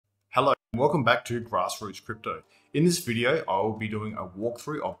Hello, and welcome back to Grassroots Crypto. In this video, I will be doing a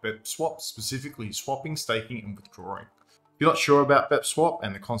walkthrough of BepSwap, specifically swapping, staking, and withdrawing. If you're not sure about BepSwap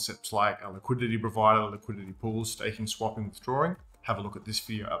and the concepts like a liquidity provider, liquidity pools, staking, swapping, withdrawing, have a look at this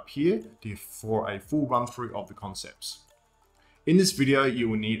video up here for a full run through of the concepts. In this video, you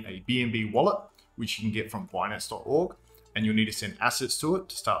will need a BNB wallet, which you can get from Binance.org, and you'll need to send assets to it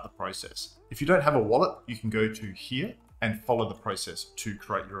to start the process. If you don't have a wallet, you can go to here and follow the process to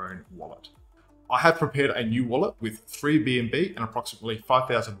create your own wallet. I have prepared a new wallet with 3 BNB and approximately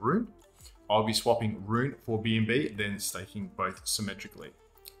 5,000 Rune. I'll be swapping Rune for BNB, then staking both symmetrically.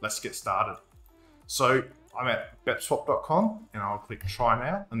 Let's get started. So I'm at BepSwap.com and I'll click try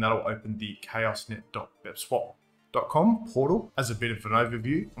now, and that'll open the chaosnet.bepswap.com portal. As a bit of an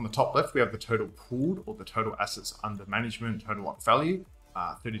overview, on the top left, we have the total pooled or the total assets under management, total lock value,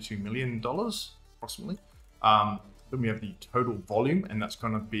 $32 million approximately. Then we have the total volume, and that's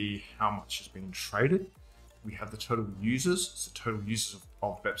going to be how much has been traded. We have the total users, so total users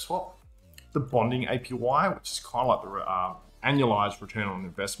of BepSwap. The bonding APY, which is kind of like the annualized return on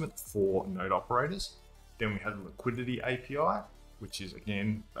investment for node operators. Then we have the liquidity API, which is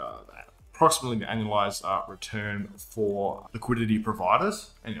again approximately the annualized return for liquidity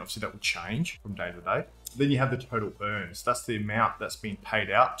providers, and obviously that will change from day to day. Then you have the total earns. That's the amount that's been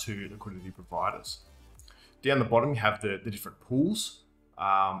paid out to liquidity providers. Down the bottom, you have the different pools,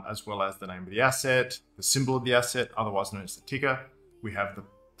 as well as the name of the asset, the symbol of the asset, otherwise known as the ticker. We have the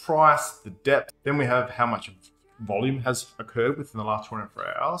price, the depth. Then we have how much volume has occurred within the last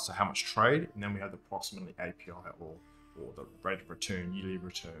 24 hours, so how much trade. And then we have the approximately API or the rate of return, yearly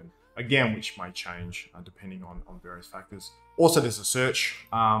return. Again, which may change depending on various factors. Also, there's a search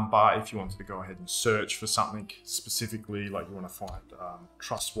bar if you wanted to go ahead and search for something specifically, like you want to find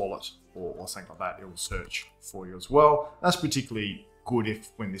Trust Wallet or something like that, it will search for you as well. That's particularly good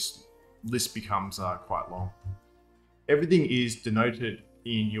when this list becomes quite long. Everything is denoted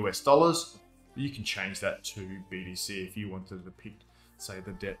in US dollars. You can change that to BTC if you wanted to depict, say,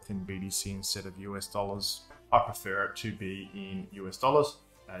 the depth in BTC instead of US dollars. I prefer it to be in US dollars,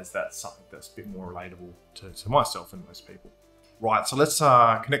 as that's something that's a bit more relatable to myself and most people. Right, so let's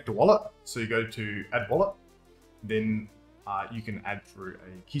connect a wallet. So you go to add wallet, then you can add through a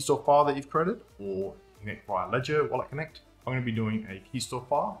KeyStore file that you've created or connect via Ledger Wallet Connect. I'm going to be doing a KeyStore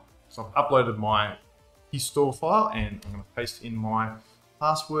file. So I've uploaded my KeyStore file and I'm going to paste in my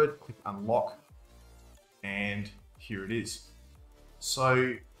password, click unlock, and here it is.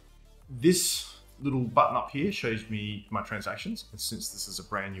 So this little button up here shows me my transactions. And since this is a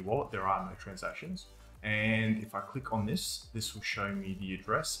brand new wallet, there are no transactions. And if I click on this, this will show me the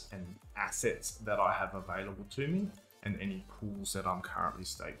address and assets that I have available to me and any pools that I'm currently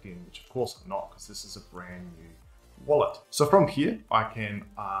staked in, which of course I'm not, because this is a brand new wallet. So from here, I can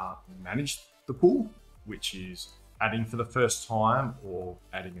manage the pool, which is adding for the first time or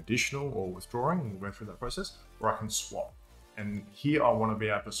adding additional or withdrawing, and we'll go through that process, or I can swap. And here I want to be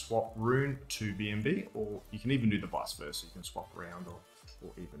able to swap Rune to BNB, or you can even do the vice versa. You can swap around or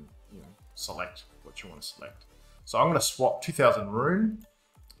even select what you want to select. So I'm going to swap 2,000 Rune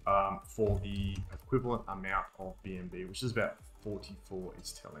for the equivalent amount of BNB, which is about 44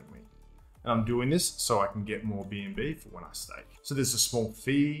 it's telling me. And I'm doing this so I can get more BNB for when I stake. So there's a small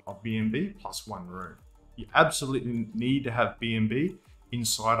fee of BNB plus 1 Rune. You absolutely need to have BNB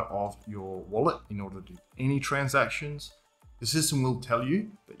inside of your wallet in order to do any transactions. The system will tell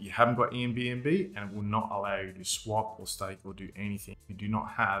you that you haven't got any BNB and will not allow you to swap or stake or do anything if you do not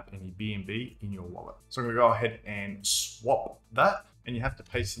have any BNB in your wallet. So I'm going to go ahead and swap that, and you have to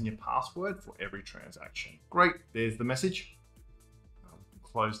paste in your password for every transaction. Great, there's the message. I'll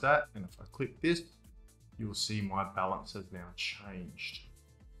close that, and if I click this, you'll see my balance has now changed.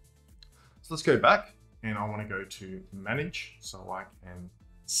 So let's go back, and I want to go to manage so I can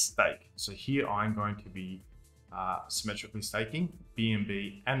stake. So here I'm going to be symmetrically staking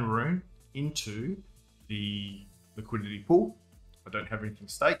BNB and Rune into the liquidity pool. I don't have anything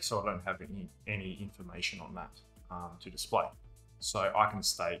staked, so I don't have any information on that to display. So I can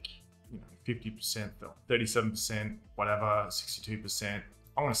stake 50%, 37%, whatever, 62%.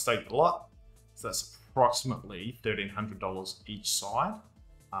 I'm going to stake a lot. So that's approximately $1,300 each side.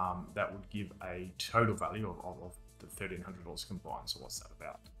 That would give a total value of the $1,300 combined. So what's that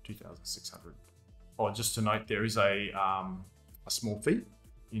about? 2,600. Oh, just to note, there is a small fee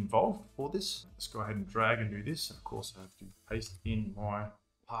involved for this. Let's go ahead and drag and do this. And of course, I have to paste in my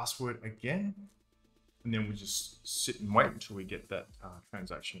password again. And then we just sit and wait until we get that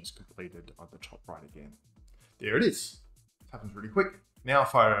transaction is completed at the top right again. There it is. It happens really quick. Now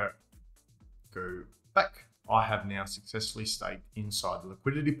if I go back I have now successfully staked inside the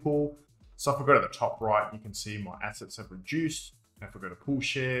liquidity pool. So if I go to the top right, you can see my assets have reduced. And if I go to pool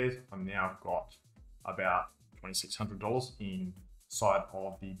shares, I've now got about $2,600 inside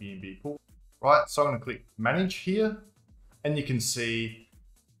of the BNB pool. Right, so I'm going to click manage here, and you can see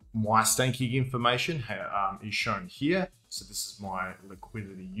my staking information is shown here. So this is my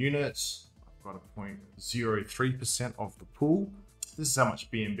liquidity units. I've got a 0.03% of the pool. This is how much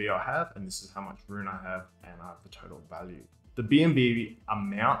BNB I have, and this is how much Rune I have, and I have the total value. The BNB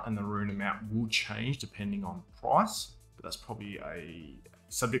amount and the Rune amount will change depending on price, but that's probably a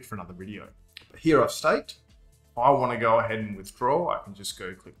subject for another video. But here I've staked. If I want to go ahead and withdraw, I can just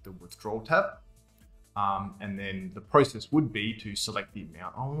go click the withdrawal tab. And then the process would be to select the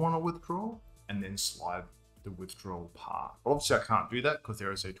amount I want to withdraw and then slide the withdrawal part. Obviously I can't do that because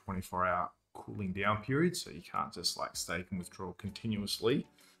there is a 24-hour cooling down period, so you can't just like stake and withdraw continuously.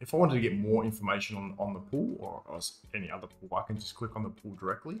 If I wanted to get more information on the pool or any other pool, I can just click on the pool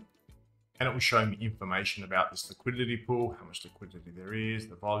directly, and it will show me information about this liquidity pool, how much liquidity there is,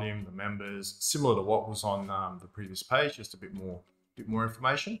 the volume, the members, similar to what was on the previous page, just a bit more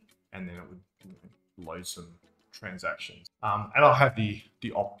information, and then it would load some transactions. And I'll have the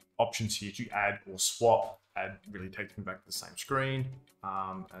options here to add or swap. Add really takes me back to the same screen,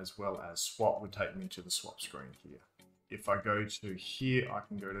 as well as swap would take me to the swap screen here. If I go to here, I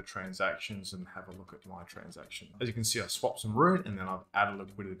can go to transactions and have a look at my transaction. As you can see, I swapped some Rune and then I've added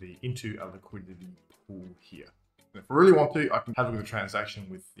liquidity into a liquidity pool here. And if I really want to, I can have a look at the transaction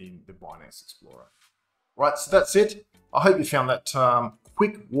within the Binance Explorer. Right, so that's it. I hope you found that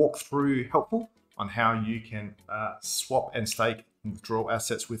quick walkthrough helpful on how you can swap and stake and withdraw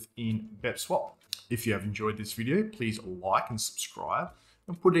assets within BepSwap. If you have enjoyed this video, please like and subscribe,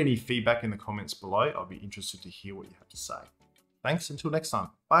 and put any feedback in the comments below. I'll be interested to hear what you have to say. Thanks, until next time.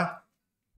 Bye.